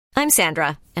I'm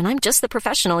Sandra, and I'm just the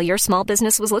professional your small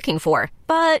business was looking for.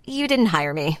 But you didn't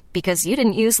hire me because you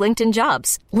didn't use LinkedIn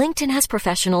Jobs. LinkedIn has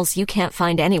professionals you can't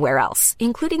find anywhere else,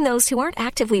 including those who aren't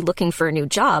actively looking for a new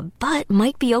job, but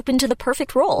might be open to the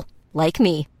perfect role, like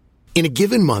me. In a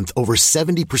given month, over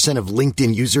 70% of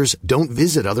LinkedIn users don't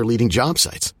visit other leading job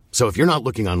sites. So if you're not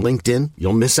looking on LinkedIn,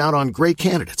 you'll miss out on great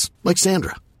candidates like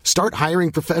Sandra. Start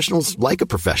hiring professionals like a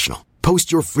professional.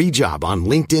 Post your free job on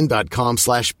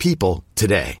linkedin.com/people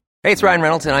today. Hey, it's Ryan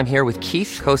Reynolds, and I'm here with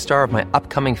Keith, co-star of my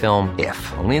upcoming film, If,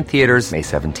 only in theaters May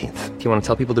 17th. Do you want to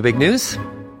tell people the big news?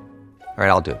 All right,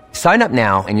 I'll do it. Sign up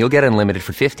now and you'll get unlimited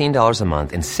for $15 a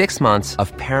month and 6 months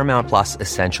of Paramount Plus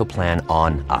Essential Plan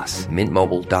on us.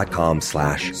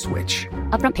 MintMobile.com/switch.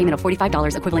 Upfront payment of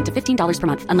 $45 equivalent to $15 per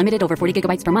month. Unlimited over 40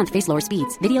 gigabytes per month. Face lower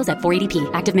speeds. Videos at 480p.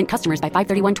 Active Mint customers by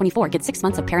 531.24 get 6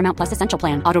 months of Paramount Plus Essential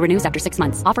Plan. Auto renews after 6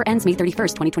 months. Offer ends May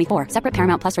 31st, 2024. Separate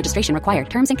Paramount Plus registration required.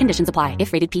 Terms and conditions apply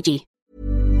if rated PG.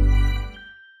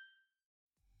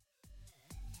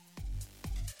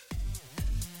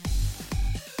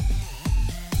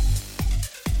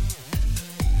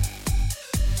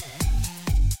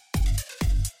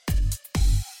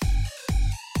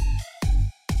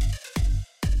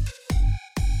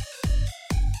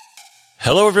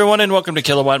 Hello, everyone, and welcome to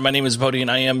Kilowatt. My name is Bodhi,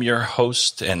 and I am your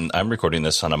host, and I'm recording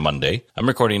this on a Monday. I'm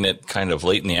recording it kind of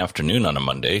late in the afternoon on a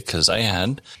Monday because I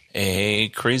had a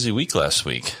crazy week last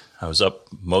week. I was up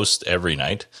most every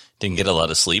night, didn't get a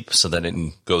lot of sleep, so that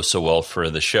didn't go so well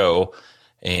for the show.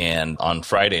 And on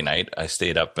Friday night, I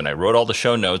stayed up and I wrote all the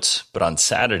show notes, but on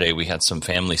Saturday, we had some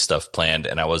family stuff planned,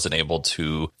 and I wasn't able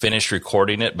to finish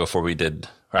recording it before we did,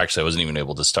 or actually, I wasn't even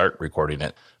able to start recording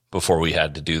it before we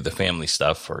had to do the family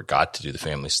stuff or got to do the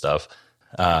family stuff.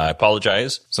 I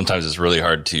apologize. Sometimes it's really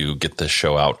hard to get the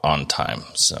show out on time.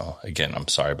 So again, I'm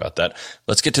sorry about that.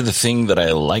 Let's get to the thing that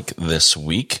I like this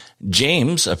week.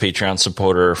 James, a Patreon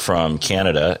supporter from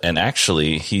Canada, and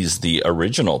actually he's the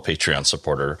original Patreon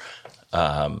supporter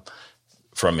from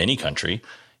any country.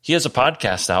 He has a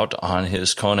podcast out on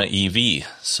his Kona EV.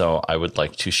 So I would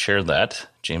like to share that.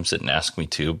 James didn't ask me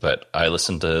to, but I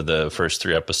listened to the first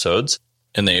 3 episodes.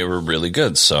 And they were really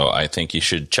good, so I think you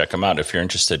should check them out if you're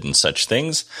interested in such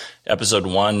things. Episode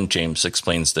 1, James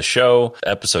explains the show.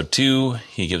 Episode 2,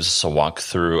 he gives us a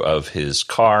walkthrough of his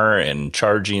car and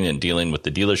charging and dealing with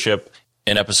the dealership.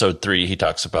 In episode 3, he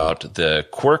talks about the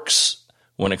quirks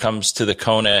when it comes to the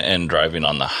Kona and driving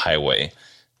on the highway.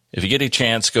 If you get a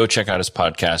chance, go check out his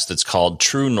podcast. It's called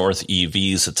True North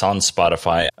EVs. It's on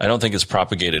Spotify. I don't think it's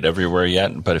propagated everywhere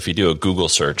yet, but if you do a Google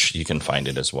search, you can find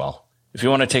it as well. If you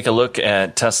want to take a look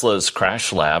at Tesla's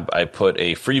Crash Lab, I put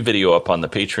a free video up on the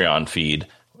Patreon feed,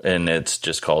 and it's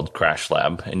just called Crash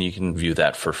Lab, and you can view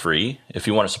that for free. If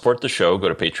you want to support the show, go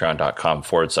to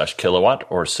patreon.com/kilowatt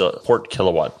or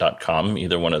supportkilowatt.com.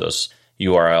 Either one of those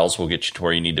URLs will get you to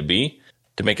where you need to be.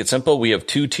 To make it simple, we have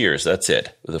 2 tiers. That's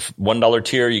it. With the $1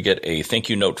 tier, you get a thank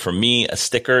you note from me, a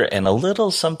sticker, and a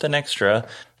little something extra. I'm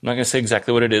not going to say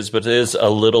exactly what it is, but it is a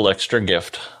little extra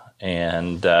gift.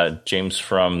 And James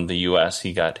from the U.S.,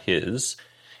 he got his.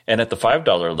 And at the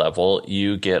 $5 level,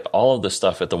 you get all of the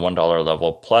stuff at the $1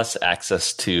 level, plus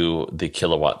access to the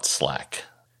Kilowatt Slack.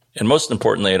 And most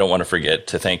importantly, I don't want to forget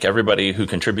to thank everybody who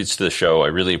contributes to the show. I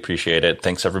really appreciate it.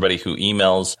 Thanks everybody who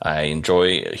emails. I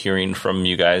enjoy hearing from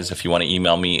you guys. If you want to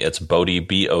email me, it's Bodie,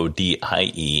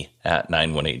 BODIE,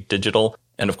 @918digital.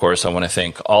 And of course, I want to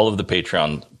thank all of the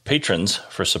Patreon patrons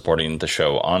for supporting the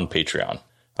show on Patreon.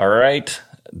 All right.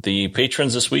 The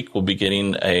patrons this week will be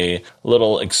getting a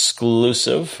little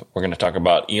exclusive. We're going to talk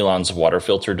about Elon's water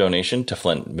filter donation to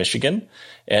Flint, Michigan,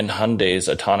 and Hyundai's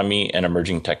autonomy and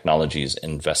emerging technologies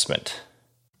investment.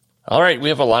 All right, we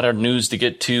have a lot of news to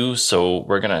get to, so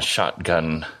we're going to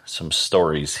shotgun some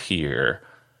stories here.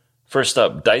 First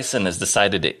up, Dyson has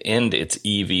decided to end its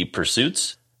EV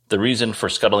pursuits. The reason for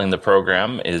scuttling the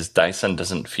program is Dyson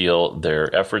doesn't feel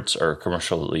their efforts are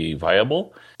commercially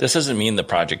viable. This doesn't mean the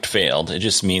project failed. It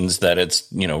just means that it's,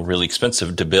 really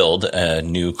expensive to build a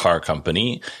new car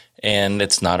company, and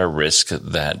it's not a risk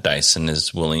that Dyson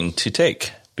is willing to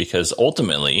take because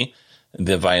ultimately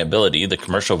the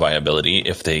commercial viability,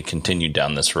 if they continued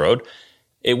down this road,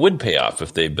 it would pay off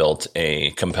if they built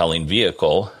a compelling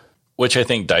vehicle, which I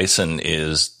think Dyson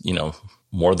is,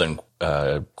 more than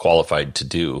qualified to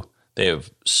do. They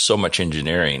have so much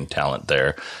engineering talent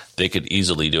there. They could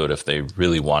easily do it if they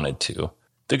really wanted to.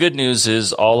 The good news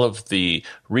is all of the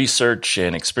research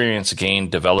and experience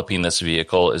gained developing this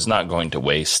vehicle is not going to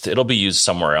waste. It'll be used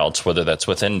somewhere else, whether that's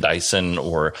within Dyson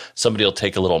or somebody will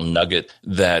take a little nugget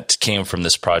that came from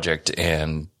this project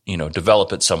and,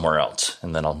 develop it somewhere else.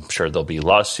 And then I'm sure there'll be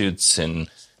lawsuits and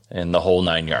the whole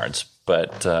 9 yards.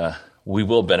 but we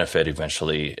will benefit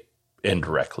eventually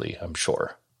indirectly, I'm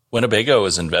sure. Winnebago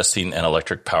is investing in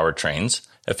electric powertrains.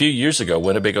 A few years ago,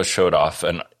 Winnebago showed off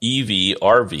an EV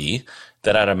RV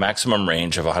that had a maximum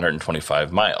range of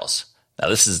 125 miles. Now,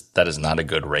 that is not a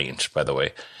good range, by the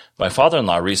way. My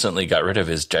father-in-law recently got rid of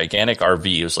his gigantic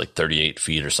RV. It was like 38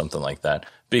 feet or something like that,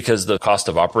 because the cost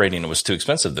of operating it was too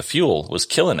expensive. The fuel was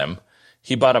killing him.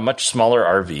 He bought a much smaller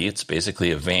RV. It's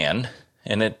basically a van,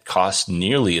 and it costs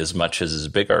nearly as much as his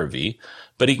big RV,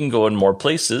 but he can go in more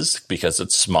places because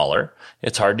it's smaller.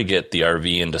 It's hard to get the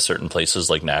RV into certain places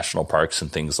like national parks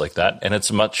and things like that, and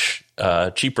it's much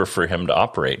cheaper for him to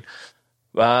operate.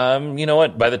 You know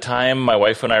what? By the time my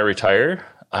wife and I retire,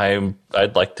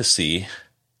 I'd like to see,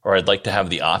 or I'd like to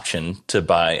have the option to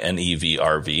buy an EV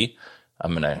RV.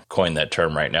 I'm going to coin that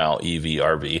term right now, EV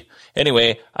RV.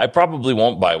 Anyway, I probably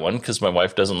won't buy one because my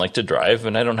wife doesn't like to drive,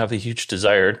 and I don't have a huge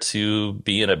desire to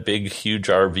be in a big, huge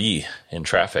RV in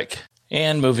traffic.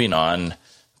 And moving on,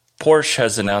 Porsche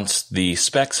has announced the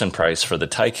specs and price for the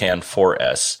Taycan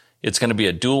 4S. It's going to be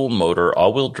a dual-motor,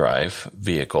 all-wheel drive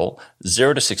vehicle,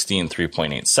 0 to 60 in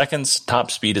 3.8 seconds. Top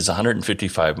speed is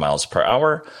 155 miles per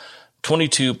hour,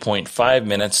 22.5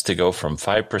 minutes to go from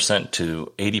 5%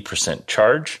 to 80%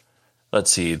 charge.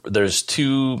 Let's see, there's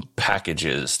two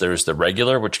packages. There's the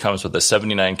regular, which comes with a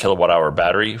 79 kilowatt-hour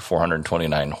battery,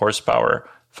 429 horsepower,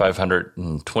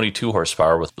 522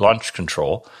 horsepower with launch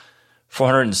control,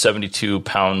 472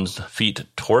 pound-feet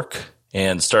torque,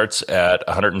 and starts at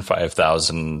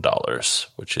 $105,000,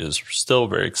 which is still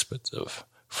very expensive.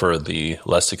 For the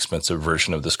less expensive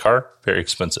version of this car, very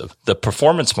expensive. The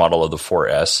performance model of the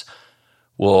 4S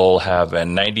will have a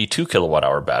 92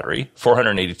 kilowatt-hour battery,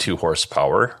 482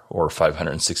 horsepower, or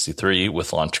 563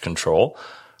 with launch control,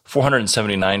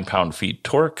 479 pound-feet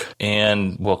torque,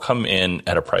 and will come in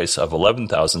at a price of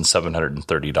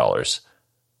 $11,730.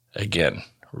 Again,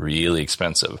 really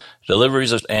expensive.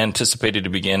 Deliveries are anticipated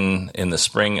to begin in the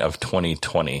spring of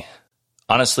 2020.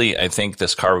 Honestly, I think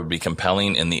this car would be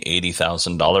compelling in the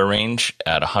 $80,000 range.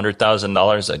 At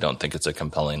 $100,000, I don't think it's a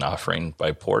compelling offering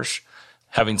by Porsche.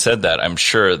 Having said that, I'm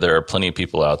sure there are plenty of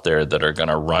people out there that are going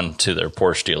to run to their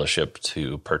Porsche dealership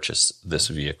to purchase this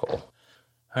vehicle.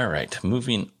 All right,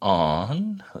 moving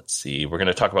on. Let's see. We're going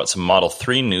to talk about some Model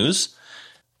 3 news.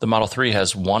 The Model 3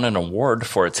 has won an award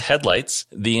for its headlights.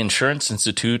 The Insurance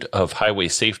Institute of Highway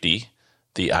Safety,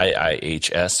 the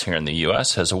IIHS here in the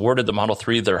U.S., has awarded the Model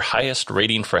 3 their highest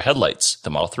rating for headlights.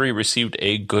 The Model 3 received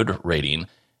a good rating,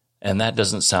 and that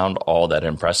doesn't sound all that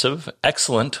impressive.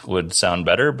 Excellent would sound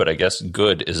better, but I guess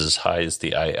good is as high as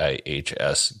the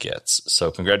IIHS gets.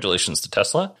 So congratulations to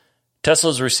Tesla.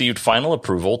 Tesla's received final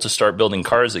approval to start building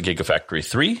cars at Gigafactory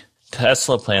 3.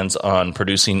 Tesla plans on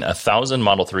producing 1,000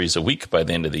 Model 3s a week by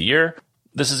the end of the year.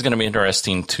 This is going to be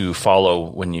interesting to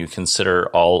follow when you consider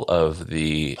all of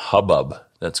the hubbub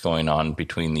that's going on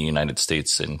between the United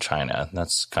States and China.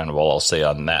 That's kind of all I'll say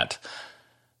on that.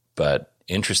 But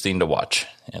interesting to watch,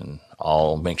 and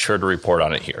I'll make sure to report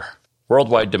on it here.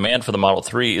 Worldwide demand for the Model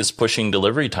 3 is pushing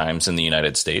delivery times in the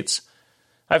United States.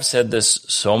 I've said this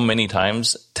so many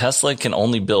times, Tesla can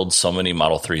only build so many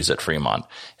Model 3s at Fremont.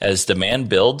 As demand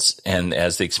builds and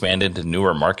as they expand into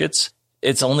newer markets,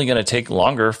 it's only going to take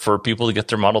longer for people to get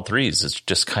their Model 3s. It's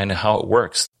just kind of how it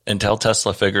works. Until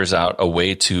Tesla figures out a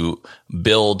way to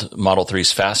build Model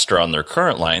 3s faster on their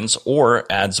current lines or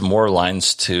adds more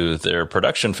lines to their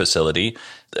production facility,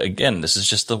 again, this is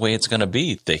just the way it's going to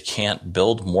be. They can't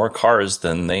build more cars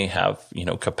than they have,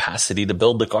 capacity to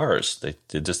build the cars.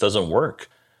 It just doesn't work.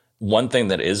 One thing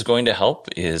that is going to help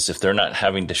is if they're not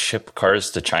having to ship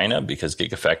cars to China because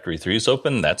Gigafactory 3 is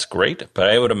open, that's great. But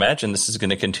I would imagine this is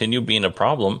going to continue being a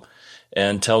problem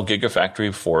until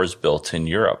Gigafactory 4 is built in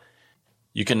Europe.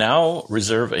 You can now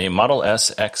reserve a Model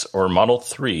S, X, or Model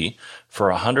 3 for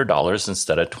 $100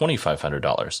 instead of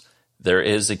 $2,500. There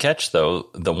is a catch, though.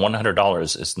 The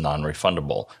 $100 is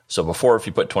non-refundable. So before, if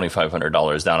you put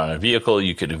 $2,500 down on a vehicle,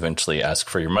 you could eventually ask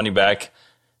for your money back.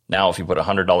 Now, if you put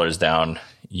 $100 down,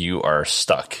 you are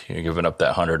stuck. You're giving up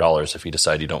that $100 if you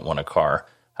decide you don't want a car.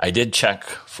 I did check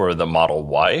for the Model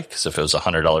Y, because if it was a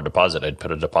 $100 deposit, I'd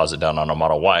put a deposit down on a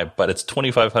Model Y, but it's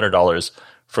 $2,500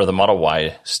 for the Model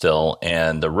Y still,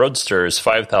 and the Roadster is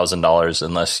 $5,000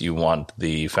 unless you want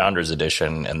the Founders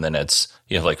Edition, and then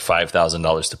you have like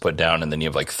 $5,000 to put down, and then you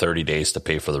have like 30 days to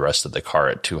pay for the rest of the car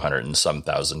at $200 and some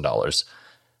thousand.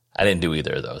 I didn't do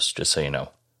either of those, just so you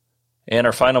know. And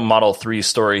our final Model 3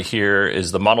 story here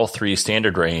is the Model 3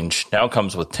 standard range now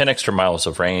comes with 10 extra miles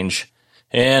of range.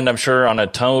 And I'm sure on a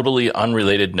totally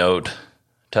unrelated note,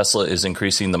 Tesla is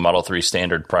increasing the Model 3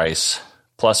 standard price,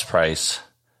 plus price,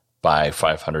 by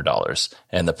 $500,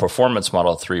 and the Performance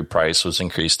Model 3 price was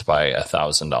increased by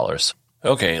 $1,000.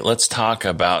 Okay, let's talk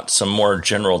about some more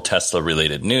general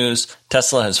Tesla-related news.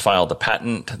 Tesla has filed a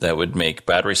patent that would make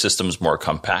battery systems more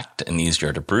compact and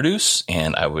easier to produce,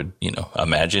 and I would,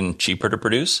 imagine cheaper to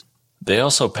produce. They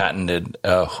also patented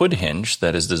a hood hinge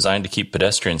that is designed to keep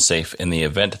pedestrians safe in the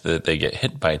event that they get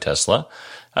hit by Tesla.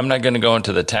 I'm not going to go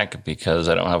into the tech because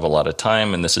I don't have a lot of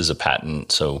time, and this is a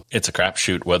patent, so it's a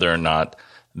crapshoot whether or not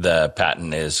the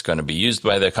patent is going to be used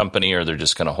by the company or they're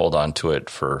just going to hold on to it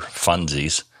for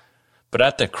funsies. But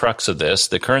at the crux of this,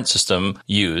 the current system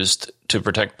used to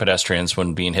protect pedestrians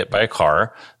when being hit by a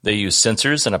car, they use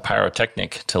sensors and a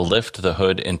pyrotechnic to lift the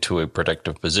hood into a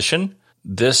protective position.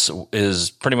 This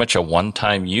is pretty much a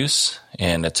one-time use,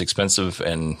 and it's expensive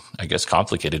and, I guess,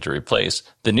 complicated to replace.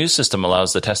 The new system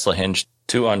allows the Tesla hinge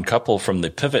to uncouple from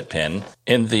the pivot pin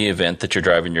in the event that you're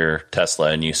driving your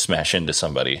Tesla and you smash into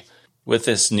somebody. With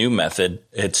this new method,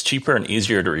 it's cheaper and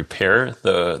easier to repair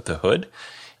the hood.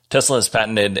 Tesla has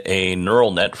patented a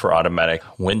neural net for automatic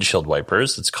windshield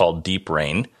wipers. It's called Deep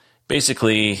Rain.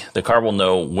 Basically, the car will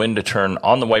know when to turn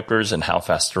on the wipers and how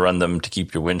fast to run them to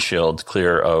keep your windshield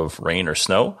clear of rain or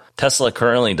snow. Tesla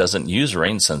currently doesn't use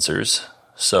rain sensors,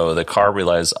 so the car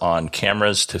relies on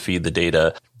cameras to feed the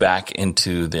data back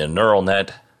into the neural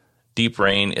net. Deep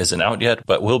Rain isn't out yet,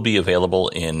 but will be available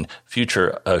in a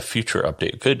future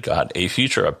update. Good God, a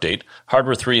future update.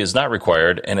 Hardware 3 is not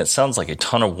required, and it sounds like a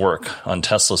ton of work on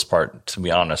Tesla's part, to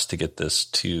be honest, to get this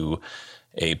to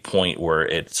a point where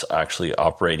it's actually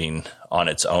operating on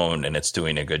its own and it's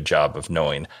doing a good job of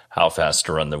knowing how fast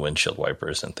to run the windshield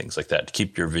wipers and things like that to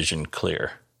keep your vision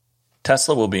clear.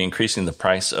 Tesla will be increasing the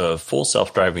price of full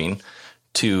self-driving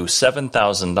to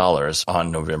 $7,000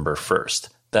 on November 1st.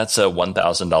 That's a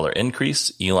 $1,000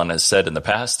 increase. Elon has said in the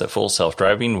past that full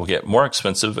self-driving will get more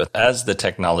expensive as the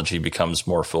technology becomes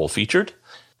more full-featured.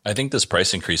 I think this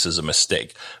price increase is a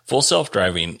mistake. Full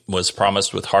self-driving was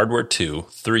promised with Hardware 2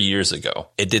 3 years ago.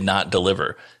 It did not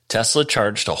deliver. Tesla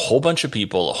charged a whole bunch of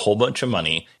people a whole bunch of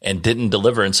money and didn't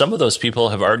deliver. And some of those people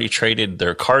have already traded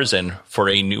their cars in for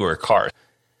a newer car.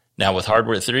 Now with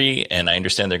Hardware 3, and I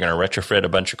understand they're going to retrofit a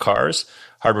bunch of cars,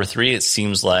 Hardware 3, it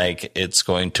seems like it's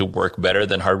going to work better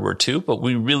than Hardware 2, but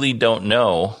we really don't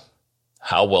know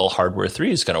how well Hardware 3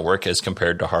 is going to work as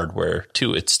compared to Hardware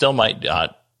 2. It still might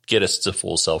not get us to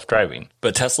full self-driving.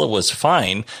 But Tesla was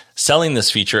fine selling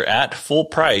this feature at full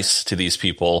price to these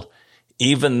people,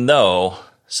 even though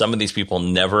some of these people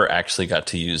never actually got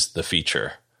to use the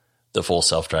feature, the full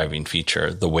self-driving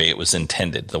feature, the way it was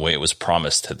intended, the way it was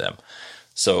promised to them.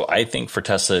 So I think for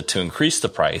Tesla to increase the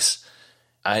price,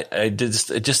 it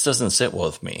just doesn't sit well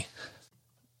with me.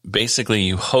 Basically,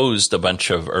 you hosed a bunch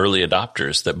of early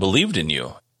adopters that believed in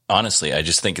you. Honestly, I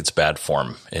just think it's bad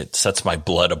form. It sets my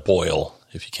blood a-boil,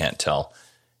 if you can't tell.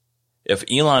 If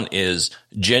Elon is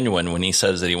genuine when he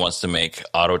says that he wants to make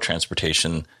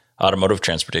automotive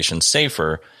transportation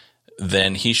safer,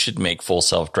 then he should make full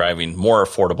self-driving more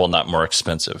affordable, not more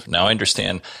expensive. Now, I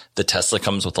understand the Tesla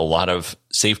comes with a lot of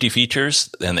safety features,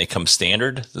 and they come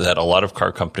standard that a lot of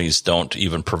car companies don't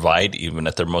even provide, even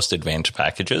at their most advanced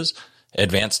packages.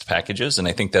 And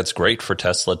I think that's great for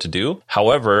Tesla to do.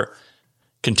 However,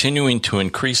 continuing to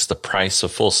increase the price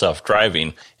of full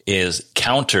self-driving is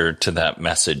counter to that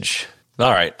message.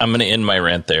 All right, I'm going to end my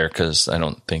rant there because I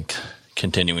don't think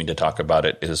continuing to talk about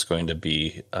it is going to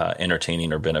be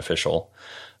entertaining or beneficial.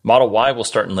 Model Y will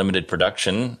start in limited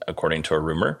production, according to a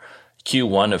rumor,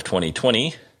 Q1 of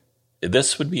 2020.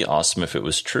 This would be awesome if it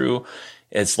was true.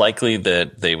 It's likely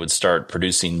that they would start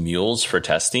producing mules for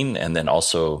testing and then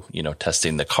also,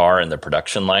 testing the car and the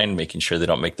production line, making sure they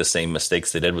don't make the same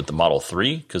mistakes they did with the Model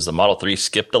 3, because the Model 3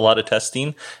 skipped a lot of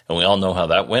testing, and we all know how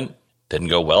that went. Didn't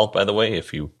go well, by the way,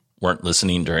 if you weren't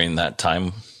listening during that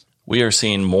time. We are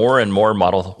seeing more and more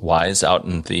Model Ys out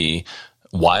in the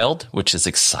wild, which is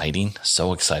exciting,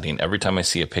 so exciting. Every time I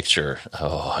see a picture,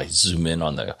 I zoom in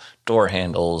on the door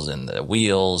handles and the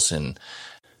wheels. And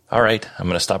all right, I'm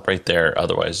going to stop right there.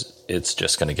 Otherwise, it's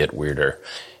just going to get weirder.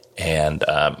 And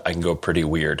I can go pretty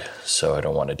weird, so I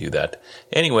don't want to do that.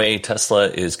 Anyway, Tesla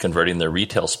is converting their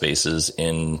retail spaces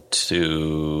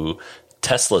into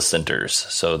Tesla centers.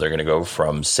 So they're going to go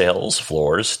from sales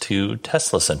floors to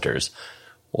Tesla centers.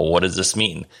 Well, what does this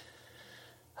mean?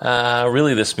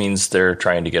 Really, this means they're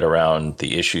trying to get around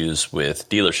the issues with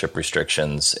dealership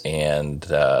restrictions and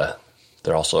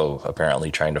They're also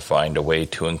apparently trying to find a way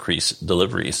to increase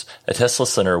deliveries. A Tesla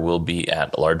Center will be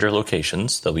at larger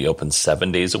locations. They'll be open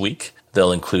 7 days a week.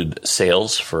 They'll include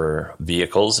sales for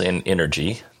vehicles and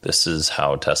energy. This is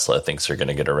how Tesla thinks they're going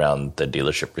to get around the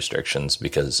dealership restrictions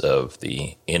because of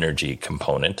the energy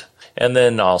component. And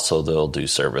then also they'll do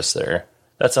service there.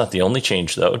 That's not the only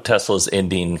change, though. Tesla's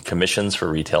ending commissions for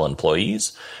retail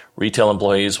employees. Retail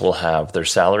employees will have their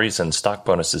salaries and stock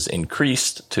bonuses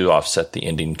increased to offset the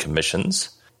ending commissions.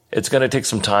 It's going to take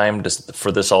some time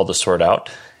for this all to sort out.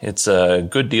 It's a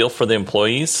good deal for the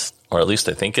employees, or at least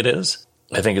I think it is.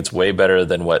 I think it's way better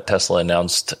than what Tesla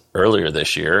announced earlier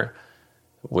this year,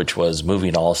 which was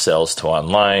moving all sales to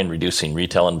online, reducing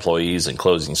retail employees, and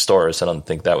closing stores. I don't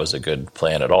think that was a good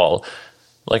plan at all.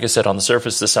 Like I said, on the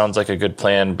surface, this sounds like a good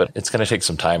plan, but it's going to take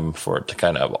some time for it to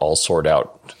kind of all sort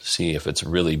out, see if it's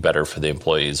really better for the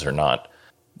employees or not.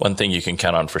 One thing you can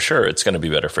count on for sure, it's going to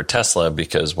be better for Tesla,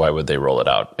 because why would they roll it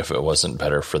out if it wasn't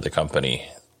better for the company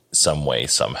some way,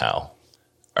 somehow?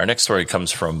 Our next story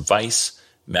comes from Vice,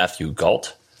 Matthew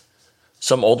Gault.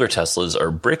 Some older Teslas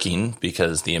are bricking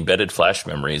because the embedded flash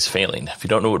memory is failing. If you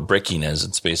don't know what bricking is,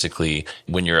 it's basically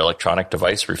when your electronic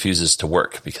device refuses to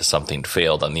work because something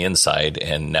failed on the inside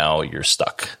and now you're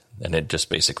stuck. And it just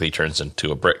basically turns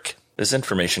into a brick. This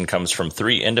information comes from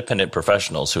 3 independent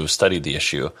professionals who have studied the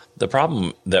issue. The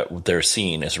problem that they're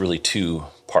seeing is really 2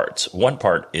 parts. One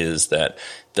part is that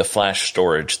the flash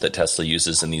storage that Tesla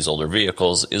uses in these older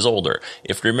vehicles is older.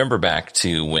 If you remember back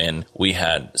to when we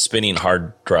had spinning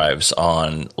hard drives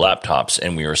on laptops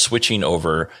and we were switching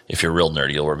over, if you're real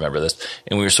nerdy, you'll remember this,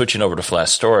 and we were switching over to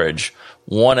flash storage,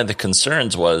 one of the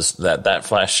concerns was that that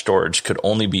flash storage could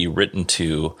only be written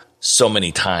to so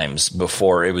many times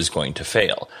before it was going to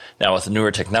fail. Now, with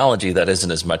newer technology, that isn't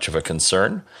as much of a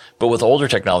concern, but with older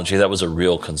technology, that was a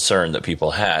real concern that people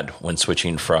had when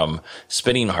switching from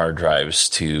spinning hard drives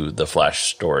to the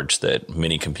flash storage that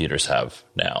many computers have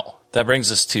now. That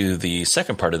brings us to the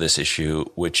second part of this issue,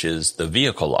 which is the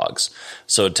vehicle logs.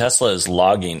 So Tesla is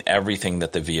logging everything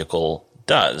that the vehicle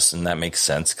does, and that makes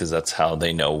sense because that's how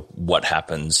they know what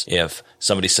happens if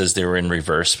somebody says they were in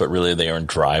reverse, but really they were in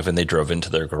drive and they drove into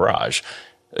their garage.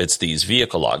 It's these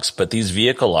vehicle logs, but these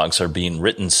vehicle logs are being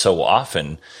written so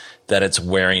often that it's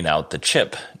wearing out the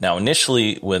chip. Now,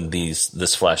 initially, when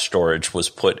this flash storage was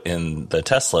put in the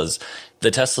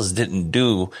Teslas didn't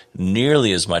do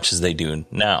nearly as much as they do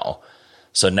now.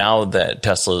 So now that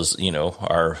Teslas,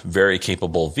 are very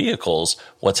capable vehicles,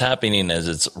 what's happening is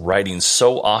it's writing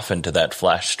so often to that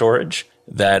flash storage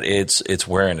that it's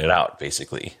wearing it out,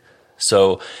 basically.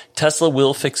 So Tesla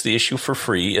will fix the issue for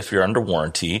free if you're under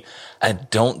warranty. I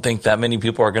don't think that many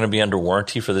people are going to be under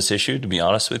warranty for this issue, to be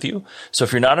honest with you. So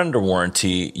if you're not under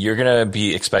warranty, you're going to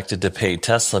be expected to pay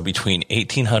Tesla between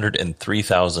 $1,800 and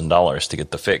 $3,000 to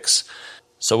get the fix.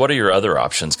 So what are your other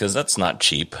options? Because that's not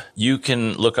cheap. You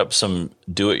can look up some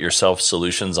do-it-yourself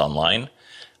solutions online.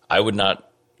 I would not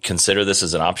consider this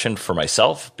as an option for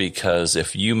myself because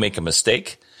if you make a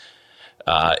mistake,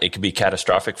 it could be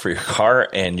catastrophic for your car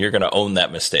and you're going to own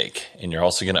that mistake. And you're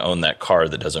also going to own that car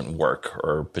that doesn't work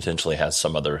or potentially has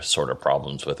some other sort of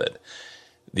problems with it.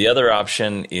 The other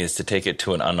option is to take it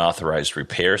to an unauthorized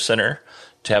repair center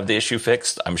to have the issue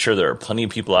fixed. I'm sure there are plenty of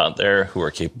people out there who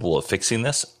are capable of fixing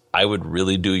this. I would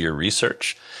really do your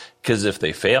research because if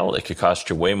they fail, it could cost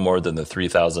you way more than the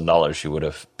 $3,000 you would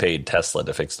have paid Tesla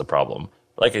to fix the problem.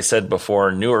 Like I said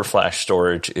before, newer flash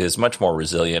storage is much more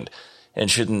resilient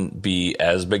and shouldn't be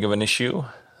as big of an issue,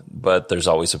 but there's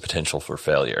always a potential for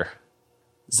failure.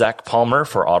 Zach Palmer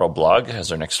for Autoblog has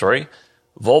our next story.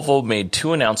 Volvo made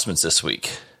 2 announcements this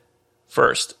week.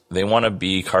 First, they want to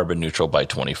be carbon neutral by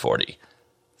 2040.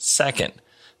 Second,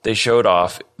 they showed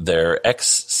off their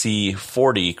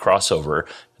XC40 crossover,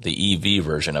 the EV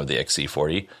version of the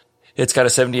XC40. It's got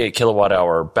a 78 kilowatt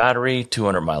hour battery,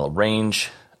 200 mile range,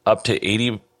 up to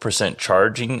 80%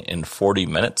 charging in 40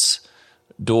 minutes,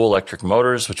 dual electric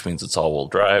motors, which means it's all-wheel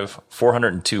drive,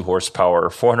 402 horsepower,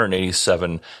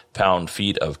 487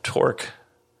 pound-feet of torque,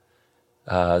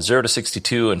 0 to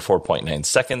 62 in 4.9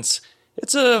 seconds.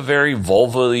 It's a very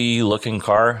Volvo-y looking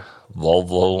car.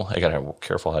 Volvo, I gotta be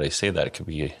careful how they say that. It could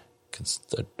be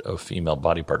a female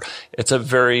body part. It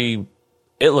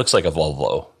looks like a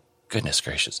Volvo. Goodness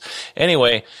gracious.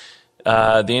 Anyway,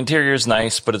 the interior is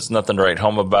nice, but it's nothing to write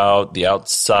home about. The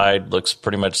outside looks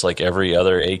pretty much like every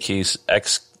other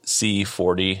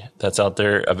XC40 that's out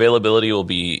there. Availability will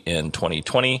be in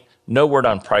 2020. No word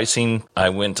on pricing. I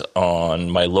went on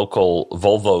my local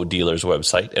Volvo dealer's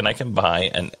website and I can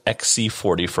buy an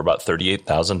XC40 for about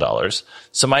 $38,000.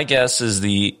 So my guess is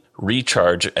the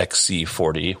Recharge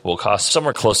XC40 will cost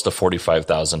somewhere close to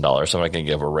 $45,000. I'm not going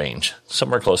to give a range.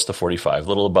 Somewhere close to 45, a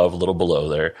little above, a little below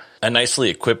there. A nicely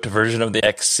equipped version of the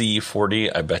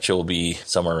XC40, I bet you will be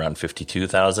somewhere around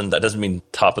 $52,000. That doesn't mean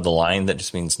top of the line. That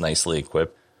just means nicely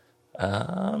equipped.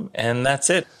 And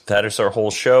that's it. That is our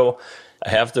whole show. I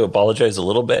have to apologize a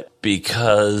little bit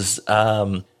because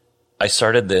I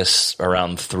started this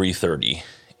around 3:30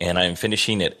 and I'm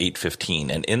finishing at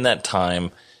 8:15. And in that time,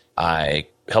 I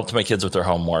helped my kids with their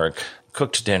homework,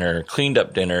 cooked dinner, cleaned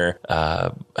up dinner,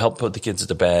 helped put the kids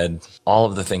to bed, all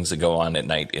of the things that go on at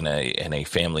night in a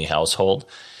family household.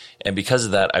 And because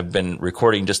of that, I've been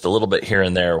recording just a little bit here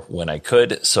and there when I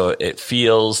could. So it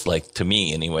feels like, to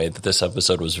me anyway, that this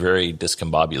episode was very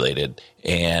discombobulated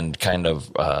and kind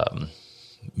of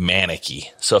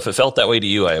manic-y. So if it felt that way to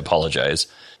you, I apologize.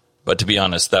 But to be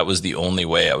honest, that was the only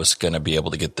way I was going to be able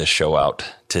to get this show out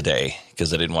today,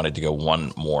 because I didn't want it to go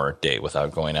one more day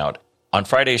without going out. On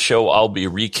Friday's show, I'll be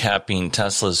recapping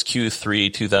Tesla's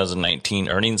Q3 2019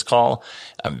 earnings call.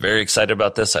 I'm very excited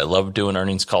about this. I love doing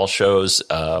earnings call shows.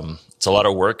 It's a lot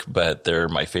of work, but they're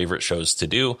my favorite shows to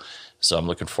do. So I'm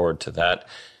looking forward to that.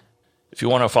 If you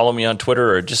want to follow me on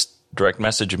Twitter or just direct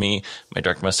message me, my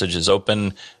direct message is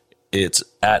open. It's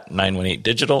at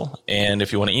 918digital. And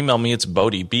if you want to email me, it's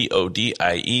Bodie,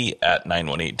 BODIE at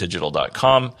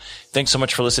 918digital.com. Thanks so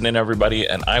much for listening, everybody.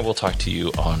 And I will talk to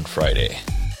you on Friday.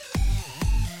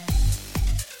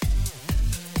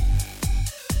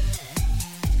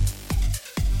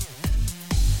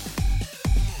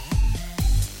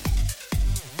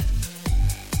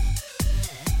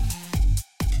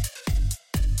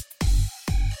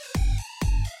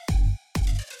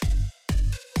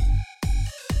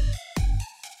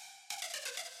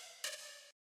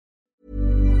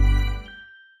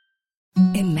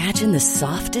 Imagine the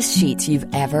softest sheets you've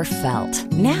ever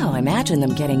felt. Now imagine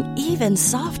them getting even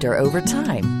softer over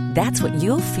time. That's what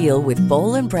you'll feel with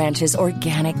Boll & Branch's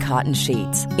organic cotton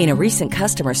sheets. In a recent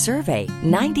customer survey,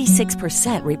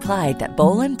 96% replied that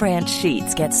Boll & Branch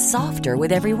sheets get softer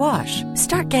with every wash.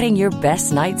 Start getting your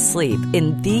best night's sleep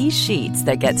in these sheets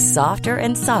that get softer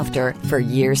and softer for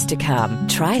years to come.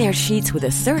 Try their sheets with a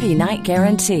 30-night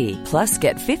guarantee. Plus,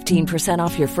 get 15%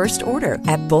 off your first order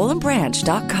at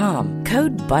bollandbranch.com.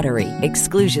 Code BUTTERY.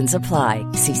 Exclusions apply.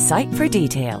 See site for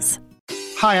details.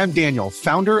 Hi, I'm Daniel,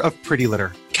 founder of Pretty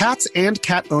Litter. Cats and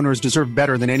cat owners deserve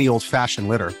better than any old-fashioned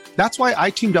litter. That's why I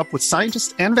teamed up with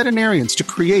scientists and veterinarians to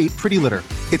create Pretty Litter.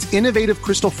 Its innovative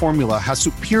crystal formula has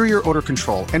superior odor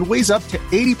control and weighs up to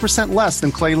 80% less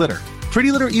than clay litter.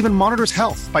 Pretty Litter even monitors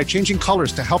health by changing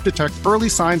colors to help detect early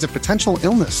signs of potential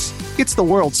illness. It's the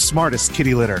world's smartest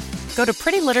kitty litter. Go to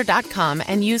prettylitter.com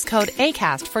and use code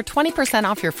ACAST for 20%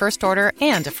 off your first order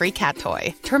and a free cat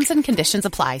toy. Terms and conditions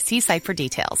apply. See site for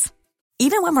details.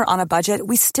 Even when we're on a budget,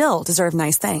 we still deserve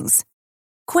nice things.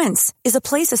 Quince is a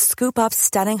place to scoop up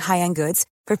stunning high-end goods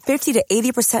for 50 to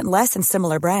 80% less than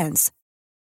similar brands.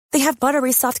 They have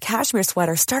buttery soft cashmere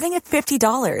sweaters starting at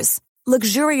 $50,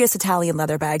 luxurious Italian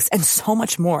leather bags, and so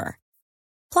much more.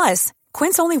 Plus,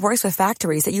 Quince only works with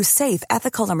factories that use safe,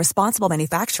 ethical, and responsible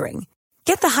manufacturing.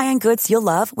 Get the high-end goods you'll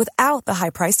love without the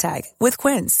high price tag with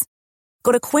Quince.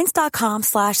 Go to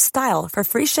quince.com/style for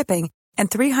free shipping and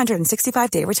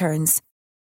 365-day returns.